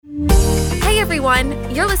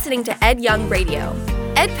everyone. You're listening to Ed Young Radio,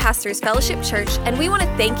 Ed Pastors Fellowship Church, and we want to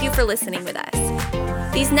thank you for listening with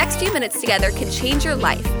us. These next few minutes together can change your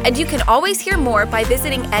life, and you can always hear more by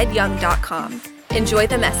visiting edyoung.com. Enjoy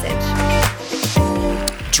the message.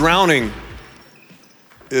 Drowning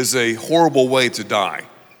is a horrible way to die.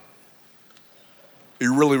 It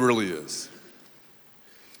really, really is.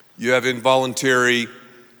 You have involuntary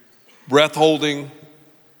breath holding,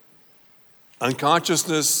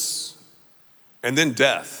 unconsciousness, and then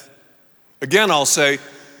death. Again, I'll say,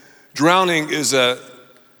 drowning is a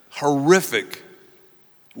horrific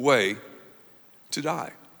way to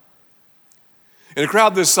die. In a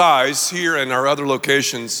crowd this size, here and our other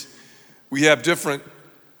locations, we have different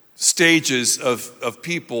stages of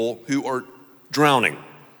people who are drowning.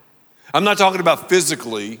 I'm not talking about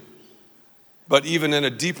physically, but even in a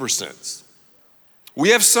deeper sense. We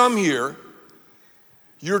have some here,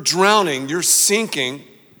 you're drowning, you're sinking,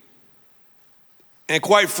 and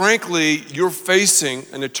quite frankly, you're facing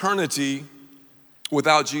an eternity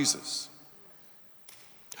without Jesus.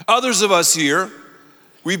 Others of us here,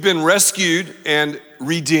 we've been rescued and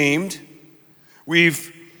redeemed.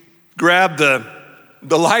 We've grabbed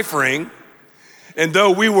the life ring, and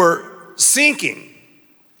though we were sinking,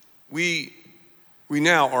 we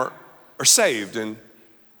now are saved and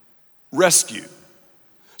rescued.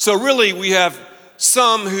 So really, we have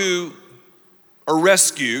some who are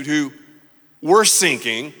rescued, who were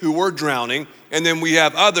sinking, who were drowning, and then we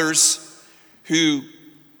have others who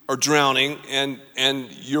are drowning,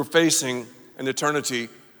 and you're facing an eternity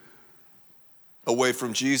away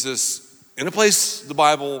from Jesus in a place the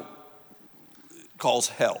Bible calls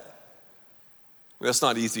hell. That's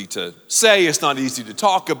not easy to say, it's not easy to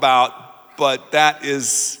talk about, but that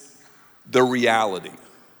is the reality.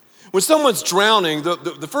 When someone's drowning,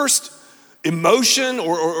 the first emotion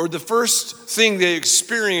or the first thing they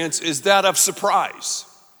experience is that of surprise.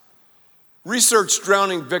 Research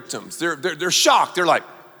drowning victims. They're shocked. They're like,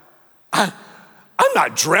 I'm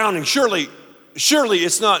not drowning. Surely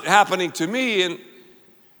it's not happening to me. And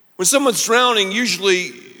when someone's drowning, usually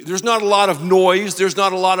there's not a lot of noise. There's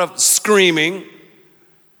not a lot of screaming.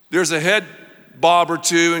 There's a head bob or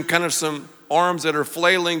two and kind of some arms that are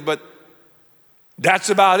flailing, but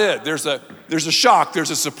that's about it. There's a shock,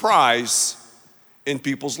 there's a surprise in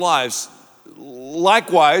people's lives.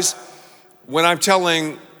 Likewise, when I'm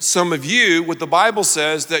telling some of you what the Bible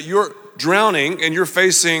says, that you're drowning and you're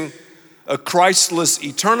facing a Christless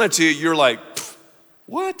eternity, you're like,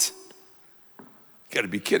 what? You gotta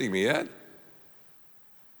be kidding me, Ed.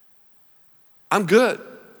 I'm good.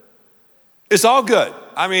 It's all good.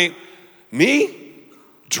 I mean, me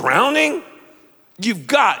drowning? You've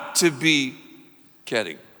got to be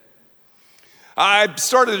kidding. I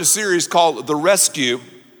started a series called The Rescue,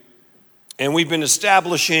 and we've been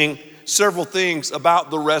establishing several things about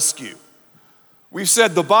the rescue. We've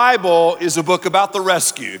said the Bible is a book about the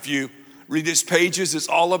rescue. If you read its pages, it's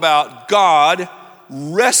all about God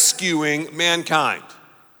rescuing mankind.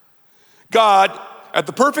 God, at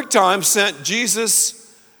the perfect time, sent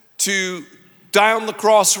Jesus to die on the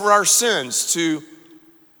cross for our sins, to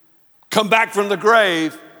come back from the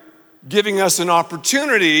grave, giving us an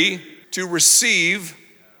opportunity to receive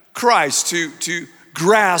Christ, to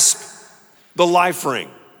grasp the life ring.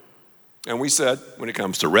 And we said, when it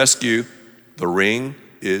comes to rescue, the ring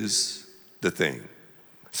is the thing.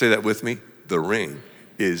 Say that with me. The ring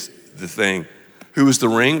is the thing. Who is the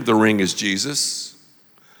ring? The ring is Jesus.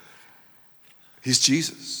 He's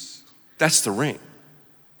Jesus. That's the ring.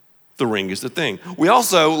 The ring is the thing. We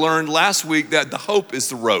also learned last week that the hope is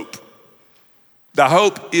the rope. The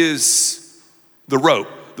hope is the rope.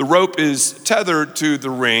 The rope is tethered to the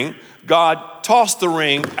ring. God tossed the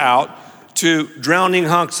ring out to drowning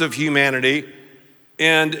hunks of humanity,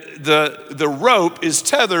 and the rope is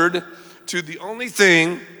tethered to the only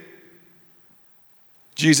thing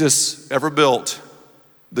Jesus ever built,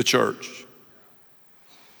 the church.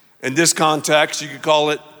 In this context, you could call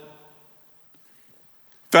it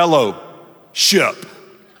fellowship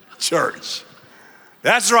church.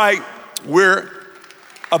 That's right, we're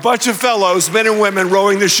a bunch of fellows, men and women,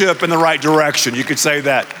 rowing the ship in the right direction. You could say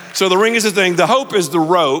that. So the ring is the thing. The hope is the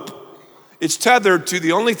rope. It's tethered to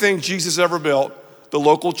the only thing Jesus ever built, the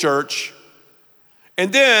local church.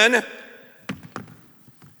 And then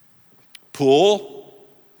pull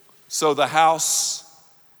so the house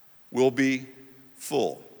will be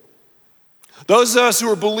full. Those of us who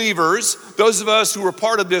are believers, those of us who are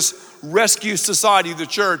part of this rescue society, the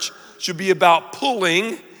church, should be about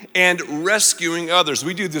pulling and rescuing others.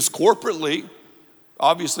 We do this corporately.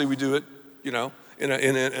 Obviously, we do it, in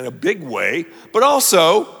a big way. But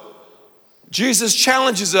also, Jesus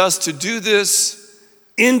challenges us to do this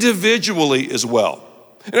individually as well.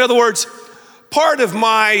 In other words, part of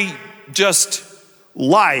my just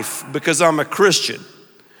life, because I'm a Christian,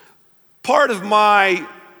 part of my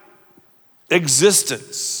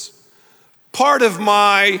existence, part of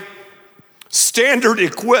my standard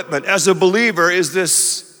equipment as a believer is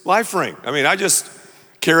this life ring. I mean, I just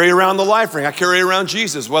carry around the life ring. I carry around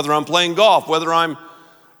Jesus, whether I'm playing golf, whether I'm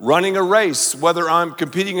running a race, whether I'm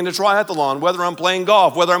competing in a triathlon, whether I'm playing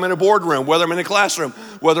golf, whether I'm in a boardroom, whether I'm in a classroom,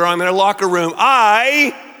 whether I'm in a locker room.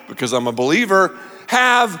 I, because I'm a believer,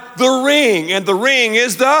 have the ring, and the ring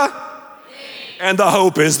is the and the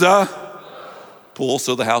hope is the pull,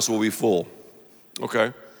 so the house will be full.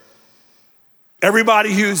 Okay.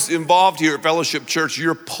 Everybody who's involved here at Fellowship Church,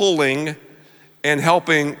 you're pulling and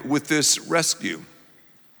helping with this rescue.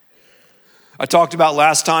 I talked about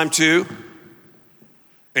last time too,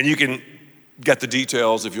 and you can get the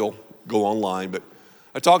details if you'll go online, but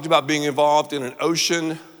I talked about being involved in an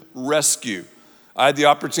ocean rescue. I had the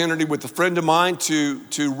opportunity with a friend of mine to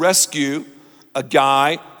rescue a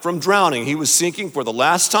guy from drowning. He was sinking for the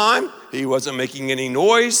last time. He wasn't making any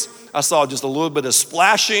noise. I saw just a little bit of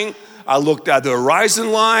splashing. I looked at the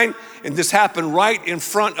horizon line, and this happened right in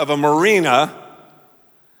front of a marina.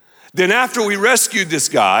 Then after we rescued this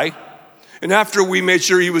guy, and after we made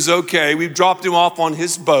sure he was okay, we dropped him off on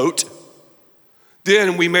his boat.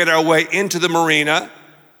 Then we made our way into the marina,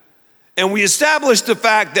 and we established the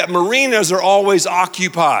fact that marinas are always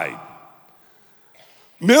occupied.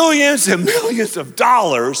 Millions and millions of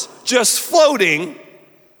dollars just floating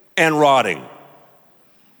and rotting.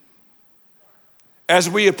 As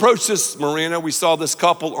we approached this marina, we saw this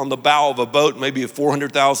couple on the bow of a boat, maybe a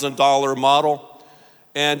 $400,000 model,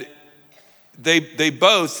 and they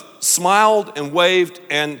both smiled and waved,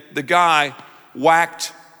 and the guy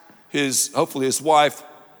whacked hopefully his wife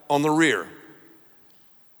on the rear.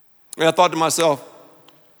 And I thought to myself,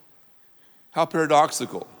 how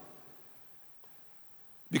paradoxical.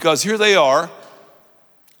 Because here they are,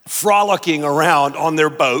 frolicking around on their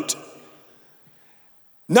boat,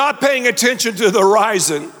 not paying attention to the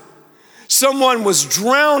horizon. Someone was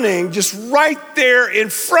drowning just right there in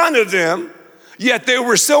front of them, yet they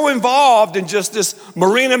were so involved in just this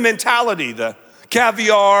marina mentality, the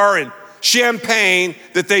caviar and champagne,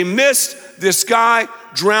 that they missed this guy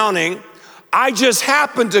drowning. I just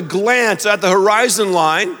happened to glance at the horizon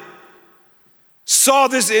line, saw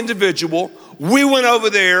this individual. We went over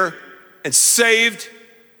there and saved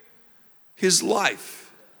his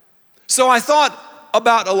life. So I thought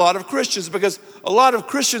about a lot of Christians, because a lot of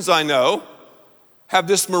Christians I know have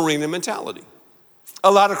this marina mentality.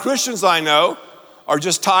 A lot of Christians I know are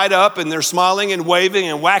just tied up and they're smiling and waving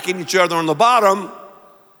and whacking each other on the bottom,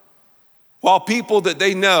 while people that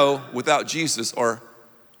they know without Jesus are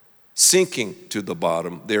sinking to the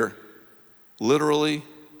bottom. They're literally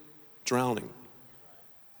drowning.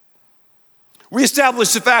 We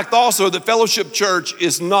established the fact also that Fellowship Church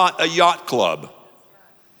is not a yacht club.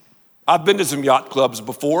 I've been to some yacht clubs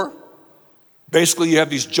before. Basically, you have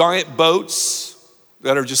these giant boats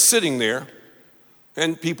that are just sitting there,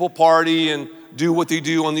 and people party and do what they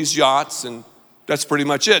do on these yachts, and that's pretty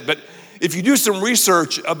much it. But if you do some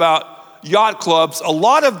research about yacht clubs, a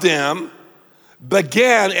lot of them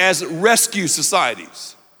began as rescue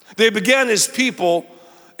societies. They began as people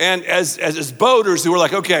and as boaters who were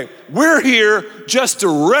like, okay, we're here just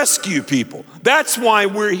to rescue people. That's why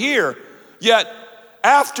we're here. Yet,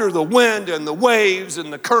 after the wind and the waves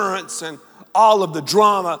and the currents and all of the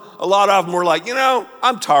drama, a lot of them were like,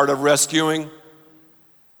 I'm tired of rescuing.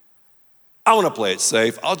 I want to play it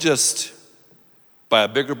safe. I'll just buy a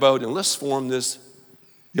bigger boat and let's form this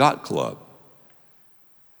yacht club.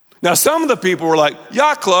 Now, some of the people were like,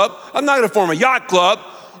 yacht club? I'm not going to form a yacht club.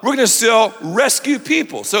 We're going to still rescue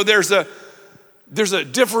people. So there's a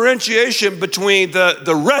differentiation between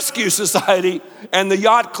the rescue society and the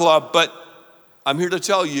yacht club. But I'm here to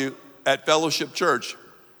tell you, at Fellowship Church,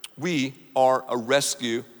 we are a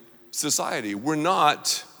rescue society. We're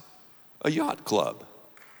not a yacht club.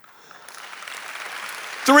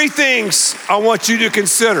 3 things I want you to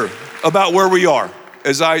consider about where we are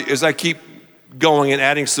as I keep going and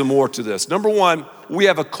adding some more to this. Number 1, we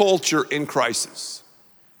have a culture in crisis.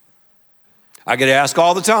 I get asked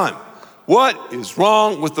all the time, what is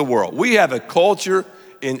wrong with the world? We have a culture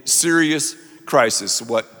in serious crisis.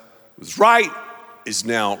 What was right is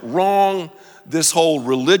now wrong. This whole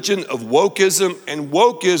religion of wokeism, and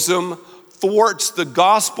wokeism thwarts the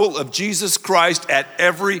gospel of Jesus Christ at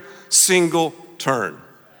every single turn.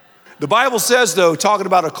 The Bible says, though, talking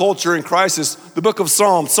about a culture in crisis, the book of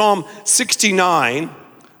Psalm 69,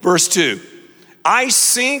 verse 2, I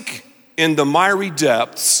sink in the miry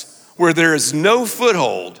depths where there is no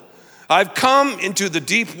foothold. I've come into the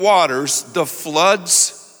deep waters, the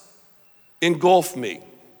floods engulf me.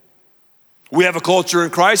 We have a culture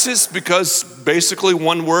in crisis because basically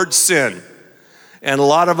one word, sin. And a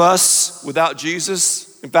lot of us without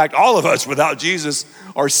Jesus, in fact, all of us without Jesus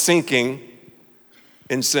are sinking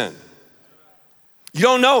in sin. You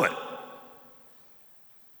don't know it.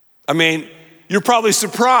 I mean, you're probably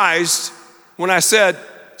surprised when I said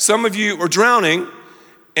some of you are drowning,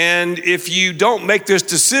 and if you don't make this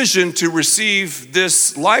decision to receive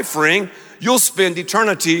this life ring, you'll spend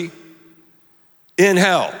eternity in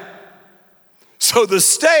hell. So the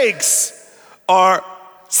stakes are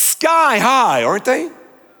sky high, aren't they?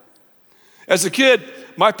 As a kid,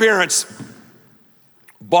 my parents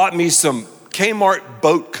bought me some Kmart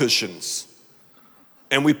boat cushions,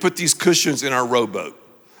 and we put these cushions in our rowboat.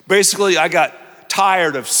 Basically, I got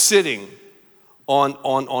tired of sitting on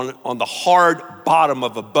the hard bottom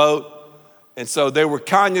of a boat, and so they were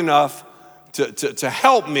kind enough to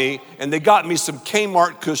help me, and they got me some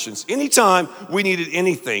Kmart cushions. Anytime we needed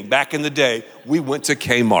anything back in the day, we went to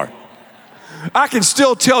Kmart. I can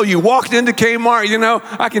still tell you, walking into Kmart,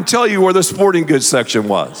 I can tell you where the sporting goods section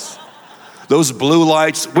was. Those blue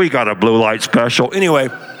lights, we got a blue light special. Anyway,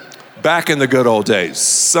 back in the good old days.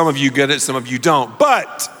 Some of you get it, some of you don't.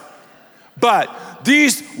 But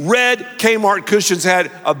these red Kmart cushions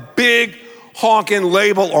had a big honking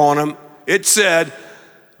label on them. It said,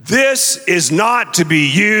 "This is not to be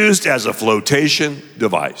used as a flotation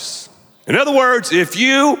device." In other words, if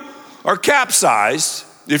you are capsized,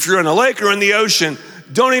 if you're in a lake or in the ocean,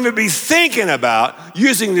 don't even be thinking about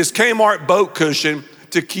using this Kmart boat cushion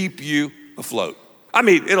to keep you afloat. I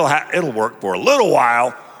mean, it'll work for a little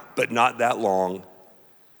while, but not that long.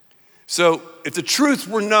 So if the truth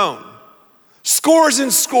were known, scores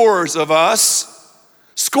and scores of us,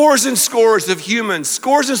 scores and scores of humans,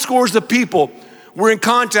 scores and scores of people we're in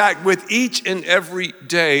contact with each and every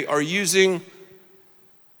day are using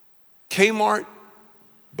Kmart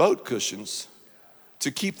boat cushions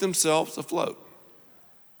to keep themselves afloat.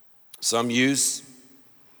 Some use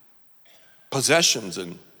possessions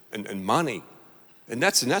and money, and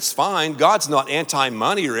that's fine. God's not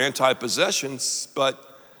anti-money or anti-possessions, but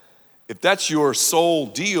if that's your sole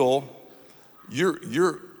deal,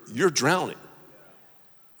 you're drowning.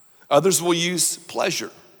 Others will use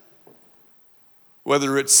pleasure,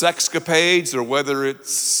 whether it's sexcapades or whether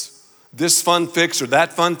it's this fun fix or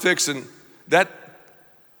that fun fix, and that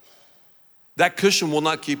cushion will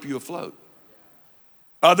not keep you afloat.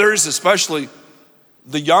 Others, especially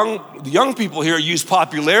the young people here, use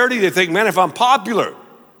popularity. They think, man, if I'm popular,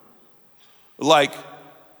 like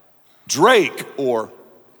Drake or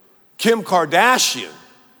Kim Kardashian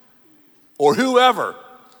or whoever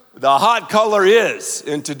the hot color is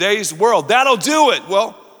in today's world, that'll do it.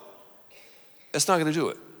 Well, that's not going to do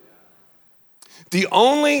it. The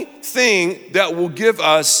only thing that will give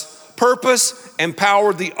us purpose and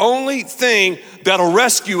power, the only thing that'll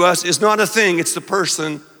rescue us is not a thing, it's the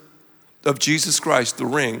person of Jesus Christ. The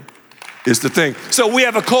ring is the thing. So we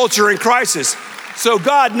have a culture in crisis. So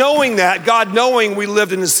God knowing we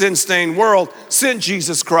lived in a sin-stained world, sent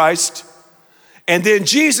Jesus Christ. And then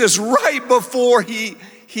Jesus, right before he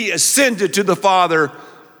ascended to the Father,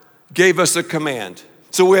 gave us a command.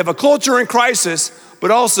 So we have a culture in crisis, but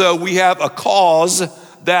also we have a cause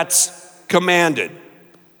that's commanded.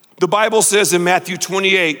 The Bible says in Matthew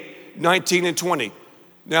 28, 19 and 20.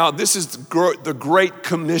 Now, this is the Great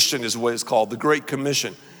Commission is what it's called, the Great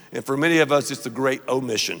Commission. And for many of us, it's the Great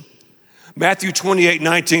Omission. Matthew 28,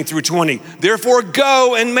 19 through 20. Therefore,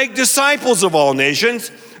 go and make disciples of all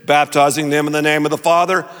nations, baptizing them in the name of the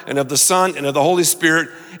Father and of the Son and of the Holy Spirit,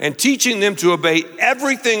 and teaching them to obey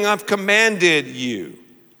everything I've commanded you.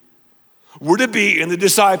 We're to be in the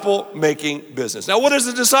disciple-making business. Now, what is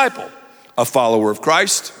a disciple? A follower of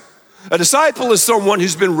Christ. A disciple is someone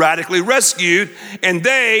who's been radically rescued, and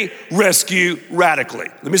they rescue radically.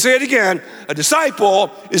 Let me say it again. A disciple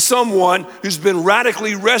is someone who's been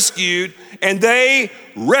radically rescued, and they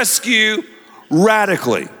rescue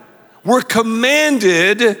radically. We're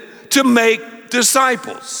commanded to make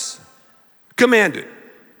disciples. Commanded.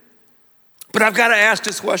 But I've got to ask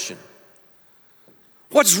this question.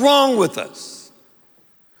 What's wrong with us?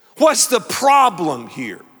 What's the problem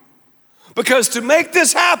here? Because to make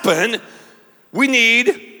this happen, we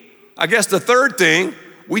need, I guess the third thing,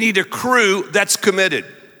 we need a crew that's committed.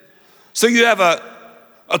 So you have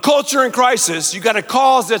a culture in crisis, you got a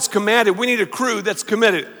cause that's commanded, we need a crew that's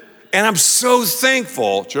committed. And I'm so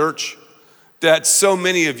thankful, church, that so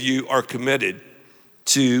many of you are committed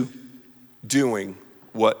to doing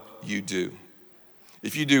what you do.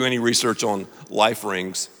 If you do any research on life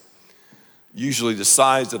rings, usually the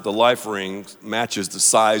size of the life ring matches the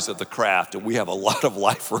size of the craft, and we have a lot of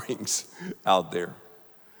life rings out there.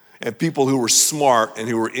 And people who are smart and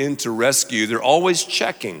who are into rescue, they're always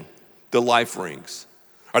checking the life rings.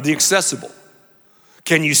 Are they accessible?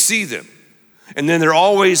 Can you see them? And then they're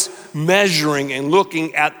always measuring and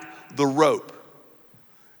looking at the rope.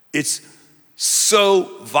 It's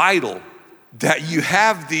so vital that you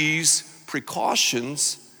have these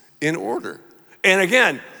precautions in order. And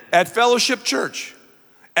again, at Fellowship Church,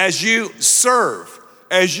 as you serve,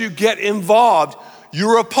 as you get involved,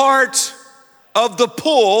 you're a part of the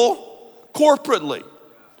pull corporately.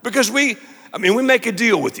 Because we make a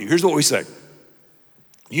deal with you. Here's what we say.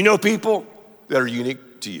 You know people that are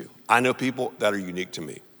unique to you. I know people that are unique to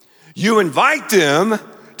me. You invite them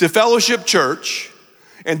to Fellowship Church,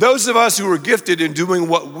 and those of us who are gifted in doing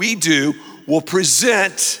what we do will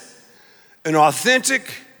present an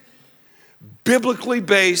authentic, biblically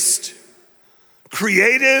based,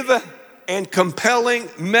 creative, and compelling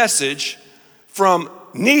message from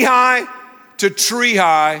knee high to tree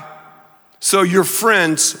high, so your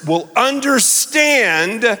friends will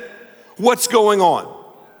understand what's going on.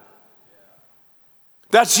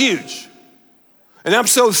 That's huge. And I'm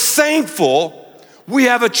so thankful we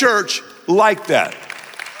have a church like that.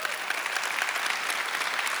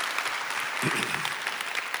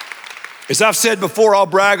 As I've said before, I'll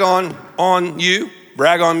brag on you,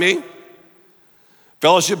 brag on me.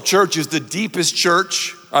 Fellowship Church is the deepest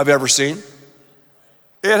church I've ever seen.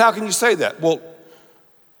 Ed, how can you say that? Well,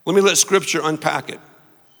 let me let Scripture unpack it.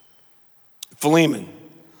 Philemon.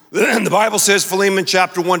 The Bible says, Philemon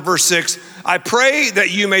chapter 1, verse 6, I pray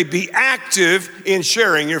that you may be active in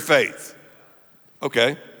sharing your faith.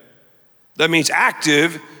 Okay. That means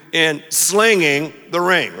active in slinging the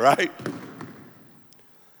ring, right?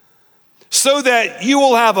 So that you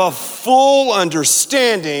will have a full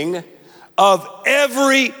understanding of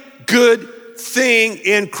every good thing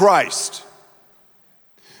in Christ.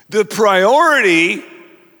 The priority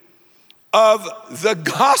of the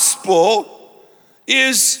gospel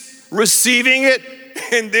is receiving it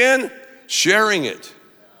and then sharing it.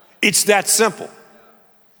 It's that simple.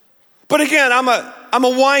 But again, I'm a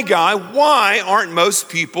why guy. Why aren't most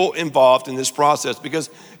people involved in this process? Because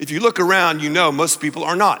if you look around, you know most people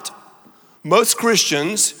are not. Most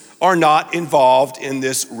Christians are not involved in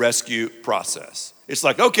this rescue process. It's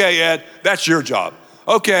like, okay, Ed, that's your job.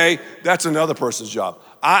 Okay, that's another person's job.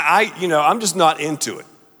 I'm just not into it.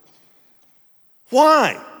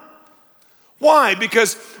 Why? Why?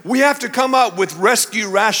 Because we have to come up with rescue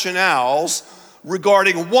rationales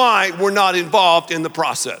regarding why we're not involved in the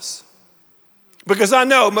process. Because I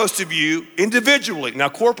know most of you individually, now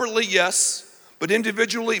corporately, yes, but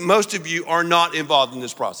individually, most of you are not involved in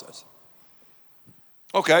this process.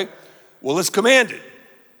 Okay, well, let's command it.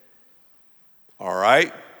 All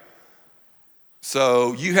right.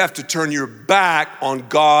 So you have to turn your back on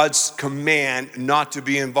God's command not to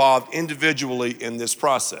be involved individually in this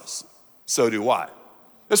process. So do I.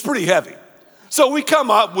 That's pretty heavy. So we come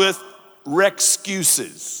up with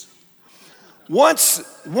excuses. Once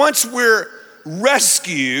we're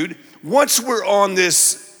rescued, once we're on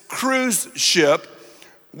this cruise ship,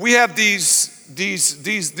 we have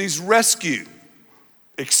these rescue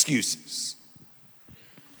excuses.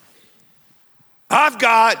 I've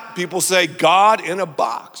got, people say, God in a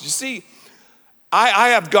box. You see, I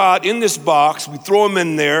have God in this box. We throw him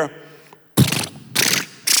in there,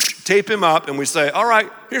 tape him up, and we say, all right,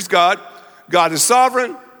 here's God. God is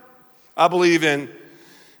sovereign. I believe in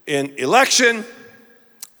election.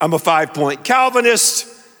 I'm a 5-point Calvinist.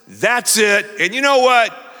 That's it. And you know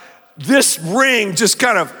what? This ring just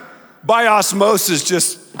kind of, by osmosis,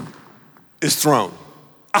 just is thrown.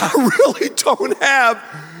 I really don't have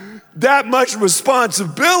that much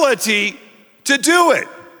responsibility to do it.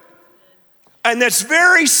 And that's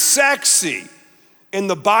very sexy in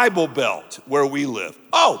the Bible Belt where we live.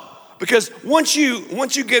 Oh, because once you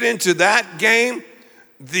get into that game,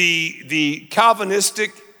 the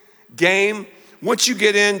Calvinistic game, once you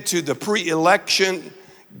get into the pre-election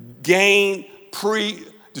game,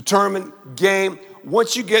 predetermined game,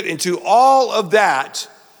 once you get into all of that,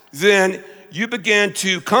 then you begin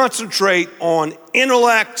to concentrate on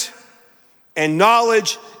intellect and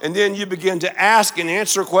knowledge, and then you begin to ask and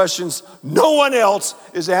answer questions no one else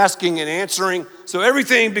is asking and answering. So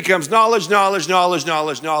everything becomes knowledge, knowledge, knowledge,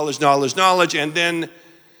 knowledge, knowledge, knowledge, knowledge, and then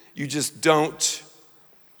you just don't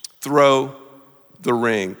throw the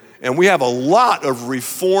ring. And we have a lot of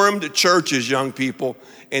Reformed churches, young people,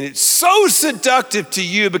 and it's so seductive to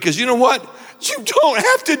you because you know what? You don't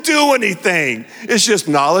have to do anything. It's just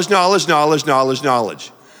knowledge, knowledge, knowledge, knowledge,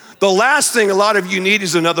 knowledge. The last thing a lot of you need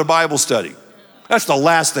is another Bible study. That's the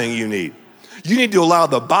last thing you need. You need to allow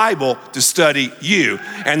the Bible to study you.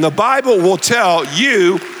 And the Bible will tell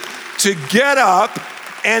you to get up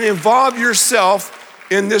and involve yourself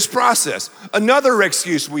in this process. Another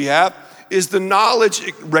excuse we have is the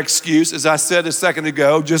knowledge excuse, as I said a second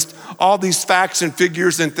ago, just all these facts and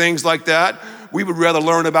figures and things like that. We would rather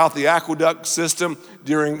learn about the aqueduct system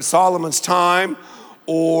during Solomon's time,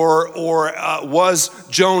 or was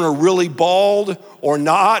Jonah really bald or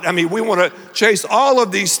not? I mean, we want to chase all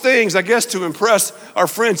of these things, I guess, to impress our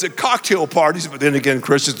friends at cocktail parties. But then again,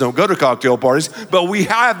 Christians don't go to cocktail parties. But we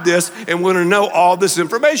have this, and we want to know all this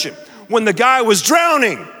information. When the guy was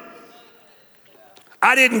drowning,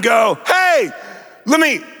 I didn't go, hey, let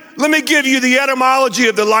me give you the etymology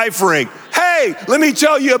of the life ring. Hey, let me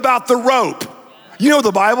tell you about the rope. You know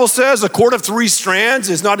the Bible says a cord of 3 strands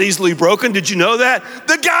is not easily broken. Did you know that?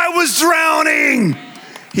 The guy was drowning.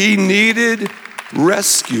 He needed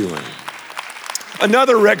rescuing.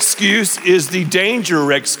 Another excuse is the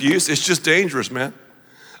danger excuse. It's just dangerous, man.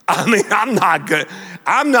 I mean, I'm not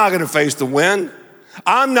gonna face the wind.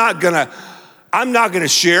 I'm not gonna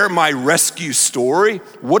share my rescue story.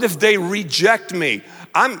 What if they reject me?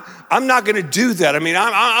 I'm not gonna do that. I mean,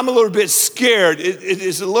 I'm a little bit scared. It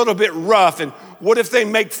is a little bit rough. And what if they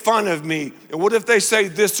make fun of me? And what if they say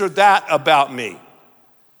this or that about me?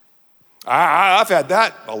 I've had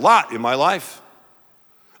that a lot in my life.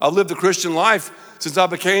 I've lived a Christian life since I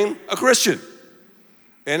became a Christian.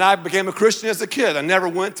 And I became a Christian as a kid. I never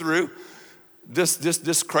went through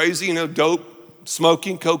this crazy, dope,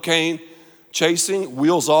 smoking, cocaine, chasing,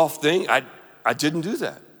 wheels off thing. I didn't do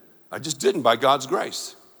that. I just didn't, by God's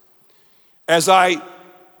grace. As I,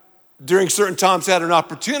 during certain times, had an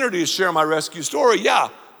opportunity to share my rescue story, yeah,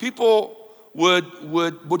 people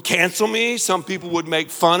would cancel me. Some people would make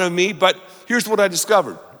fun of me. But here's what I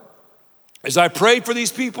discovered. As I prayed for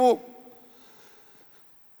these people,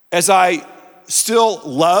 as I still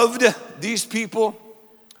loved these people,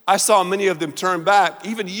 I saw many of them turn back,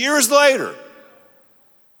 even years later,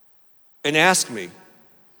 and ask me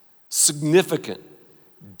significant,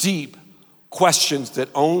 deep questions that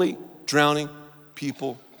only drowning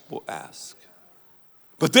people will ask.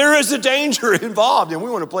 But there is a danger involved, and we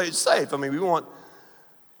want to play it safe. I mean, we want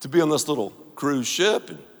to be on this little cruise ship,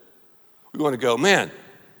 and we want to go, man,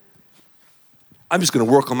 I'm just going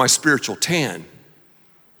to work on my spiritual tan.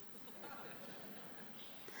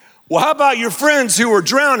 Well, how about your friends who are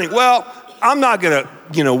drowning? Well, I'm not going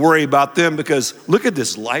to, worry about them because look at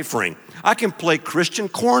this life ring. I can play Christian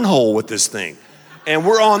cornhole with this thing. And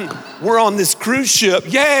we're on this cruise ship,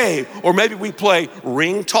 yay! Or maybe we play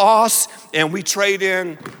ring toss and we trade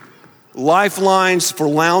in lifelines for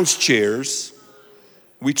lounge chairs.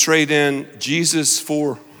 We trade in Jesus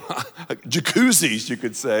for jacuzzis, you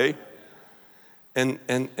could say.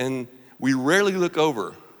 And we rarely look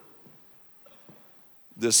over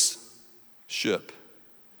this ship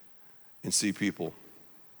and see people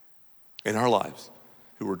in our lives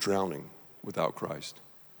who are drowning without Christ.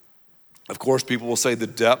 Of course, people will say the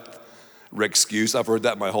depth excuse. I've heard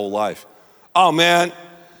that my whole life. Oh man,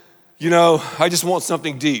 I just want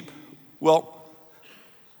something deep. Well,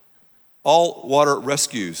 all water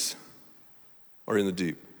rescues are in the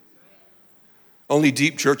deep. Only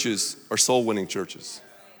deep churches are soul-winning churches.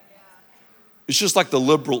 It's just like the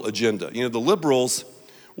liberal agenda. The liberals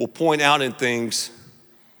will point out in things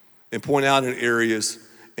and point out in areas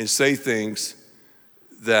and say things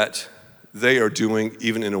that they are doing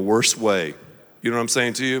even in a worse way. You know what I'm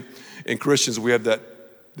saying to you? In Christians, we have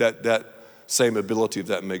that same ability, if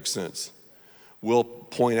that makes sense. We'll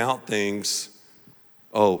point out things.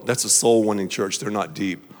 Oh, that's a soul-winning church. They're not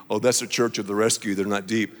deep. Oh, that's a church of the rescue. They're not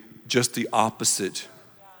deep. Just the opposite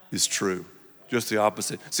is true. Just the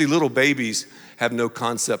opposite. See, little babies have no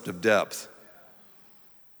concept of depth.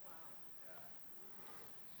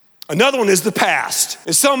 Another one is the past.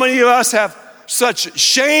 And so many of us have such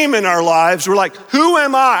shame in our lives. We're like, who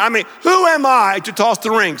am I? Who am I to toss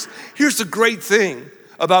the rings? Here's the great thing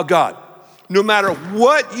about God. No matter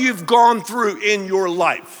what you've gone through in your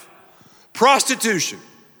life, prostitution,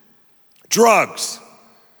 drugs,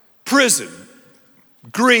 prison,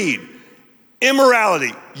 greed,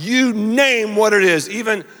 immorality, you name what it is,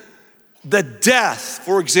 even the death,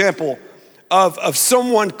 for example, of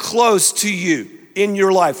someone close to you in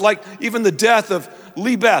your life, like even the death of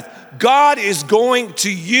Lee Beth, God is going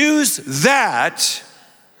to use that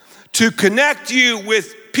to connect you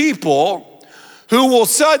with people who will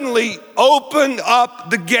suddenly open up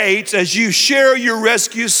the gates as you share your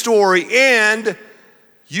rescue story, and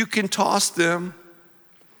you can toss them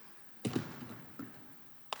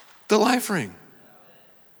the life ring.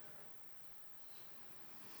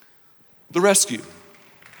 The rescue.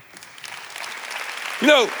 You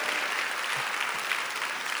know,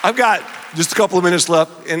 I've got just a couple of minutes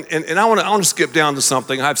left, and I want to skip down to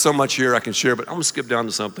something. I have so much here I can share, but I'm going to skip down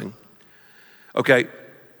to something. Okay,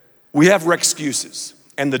 we have excuses,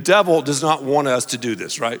 and the devil does not want us to do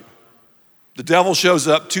this, right? The devil shows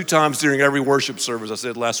up 2 times during every worship service, I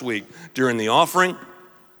said last week, during the offering,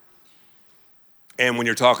 and when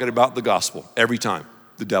you're talking about the gospel, every time,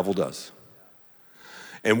 the devil does.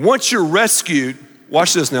 And once you're rescued,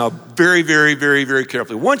 watch this now, very, very, very, very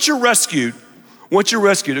carefully. Once you're rescued,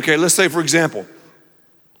 okay, let's say, for example,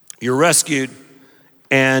 you're rescued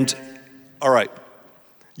and, all right,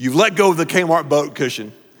 you've let go of the Kmart boat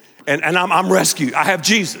cushion and I'm rescued. I have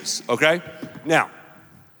Jesus, okay? Now,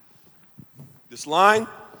 this line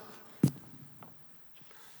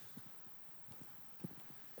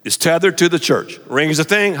is tethered to the church. Ring is a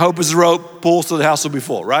thing, hope is a rope, pull so the house will be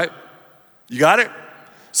full, right? You got it?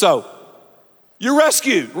 So, you're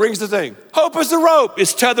rescued, ring's the thing. Hope is the rope,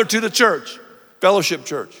 it's tethered to the church, fellowship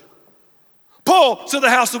church. Pull so the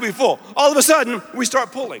house will be full. All of a sudden, we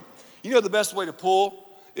start pulling. You know the best way to pull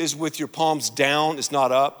is with your palms down, it's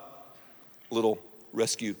not up. Little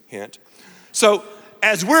rescue hint. So,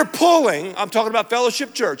 as we're pulling, I'm talking about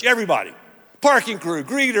fellowship church, everybody. Parking crew,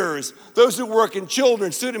 greeters, those who work in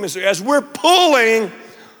children's, student ministry. As we're pulling,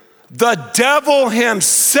 the devil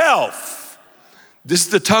himself, this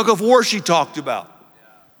is the tug of war she talked about.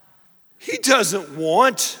 He doesn't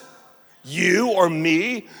want you or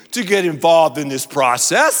me to get involved in this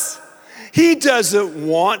process. He doesn't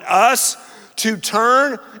want us to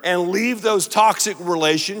turn and leave those toxic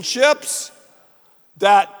relationships,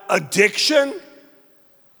 that addiction,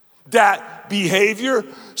 that behavior.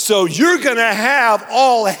 So you're gonna have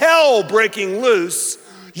all hell breaking loose.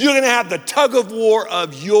 You're gonna have the tug of war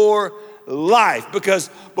of your life, because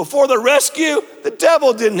before the rescue, the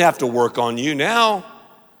devil didn't have to work on you now.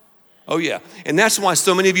 Oh yeah, and that's why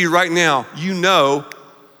so many of you right now, you know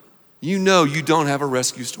you don't have a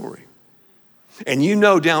rescue story. And you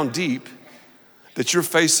know down deep that you're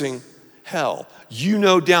facing hell. You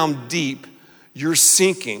know down deep you're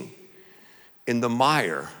sinking in the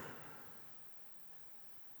mire.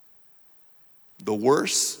 The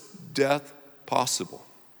worst death possible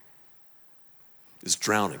is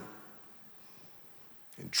drowning.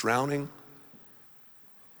 And drowning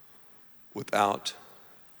without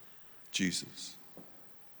Jesus.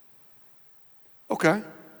 Okay.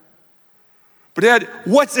 But Ed,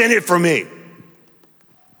 what's in it for me?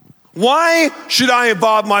 Why should I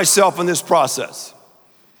involve myself in this process?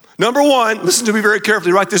 Number one, listen to me very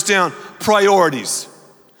carefully, write this down, priorities.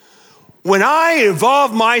 When I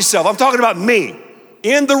involve myself, I'm talking about me,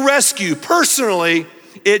 in the rescue, personally,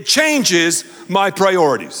 it changes my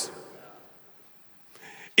priorities.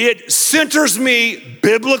 It centers me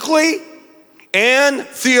biblically and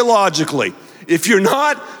theologically. If you're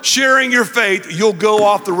not sharing your faith, you'll go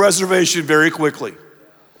off the reservation very quickly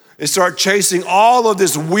and start chasing all of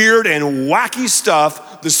this weird and wacky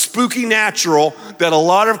stuff, the spooky natural that a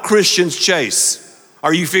lot of Christians chase.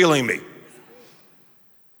 Are you feeling me?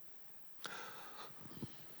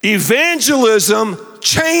 Evangelism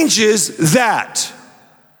changes that.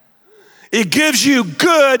 It gives you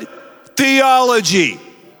good theology.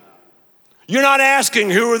 You're not asking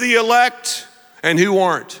who are the elect and who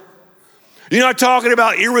aren't. You're not talking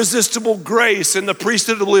about irresistible grace and the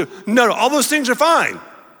priesthood of the believer. No, all those things are fine.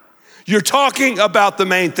 You're talking about the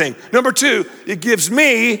main thing. Number two, it gives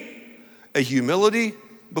me a humility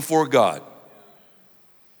before God.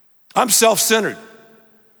 I'm self-centered.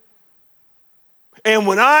 And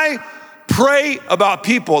when I pray about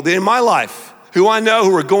people in my life who I know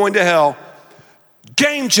who are going to hell,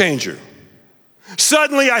 game changer.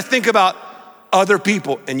 Suddenly I think about other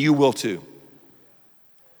people, and you will too.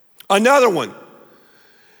 Another one,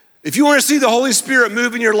 if you want to see the Holy Spirit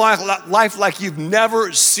move in your life like you've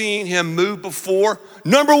never seen him move before,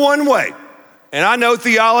 number one way, and I know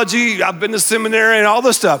theology, I've been to seminary and all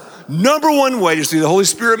this stuff, number one way to see the Holy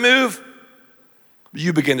Spirit move,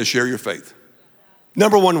 you begin to share your faith.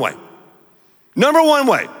 Number one way. Number one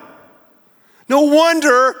way. No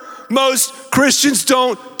wonder most Christians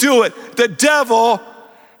don't do it. The devil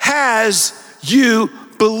has you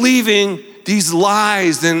believing these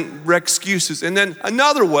lies and excuses. And then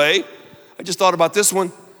another way, I just thought about this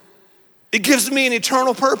one, it gives me an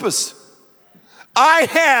eternal purpose. I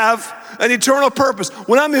have an eternal purpose.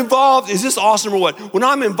 When I'm involved, is this awesome or what? When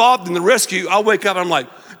I'm involved in the rescue, I'll wake up and I'm like,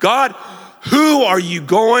 God, who are you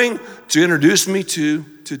going to introduce me to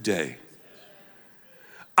today?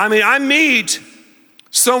 I meet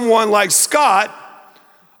someone like Scott.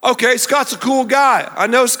 Okay, Scott's a cool guy. I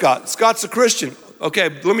know Scott. Scott's a Christian. Okay,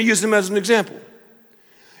 let me use him as an example.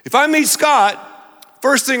 If I meet Scott,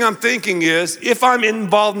 first thing I'm thinking is, if I'm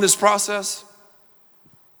involved in this process,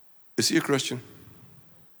 is he a Christian?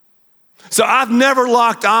 So I've never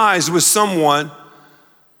locked eyes with someone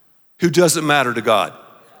who doesn't matter to God.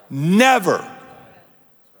 Never.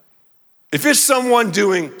 If it's someone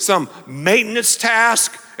doing some maintenance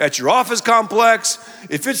task at your office complex,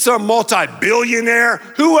 if it's some multi-billionaire,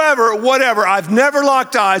 whoever, whatever, I've never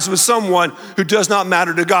locked eyes with someone who does not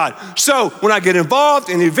matter to God. So when I get involved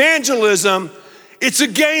in evangelism, it's a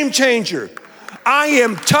game changer. I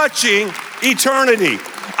am touching eternity.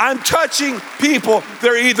 I'm touching people.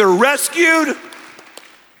 They're either rescued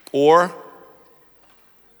or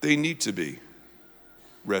they need to be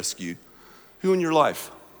rescued. Who in your life?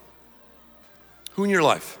 Who in your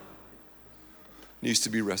life needs to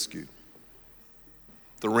be rescued?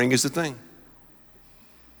 The ring is the thing.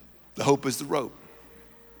 The hope is the rope.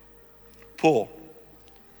 Pull.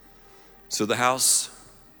 So the house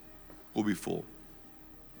will be full.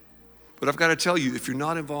 But I've got to tell you, if you're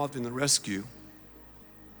not involved in the rescue,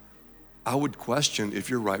 I would question if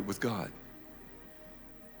you're right with God.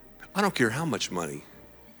 I don't care how much money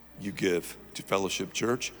you give to Fellowship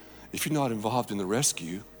Church. If you're not involved in the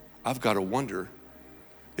rescue, I've got to wonder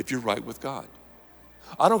if you're right with God.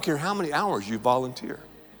 I don't care how many hours you volunteer.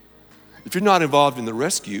 If you're not involved in the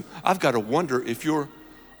rescue, I've got to wonder if you're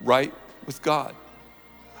right with God.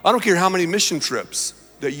 I don't care how many mission trips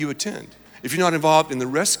that you attend. If you're not involved in the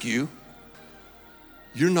rescue,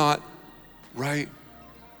 you're not right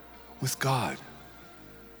with God.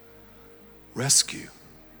 Rescue.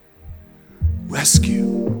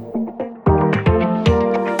 Rescue.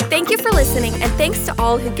 Thank you for listening, and thanks to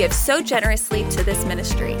all who give so generously to this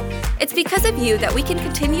ministry. It's because of you that we can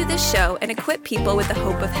continue this show and equip people with the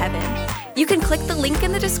hope of heaven. You can click the link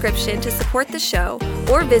in the description to support the show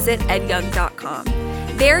or visit edyoung.com.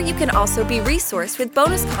 There you can also be resourced with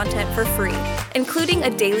bonus content for free, including a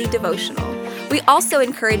daily devotional. We also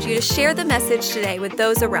encourage you to share the message today with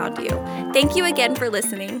those around you. Thank you again for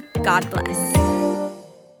listening. God bless.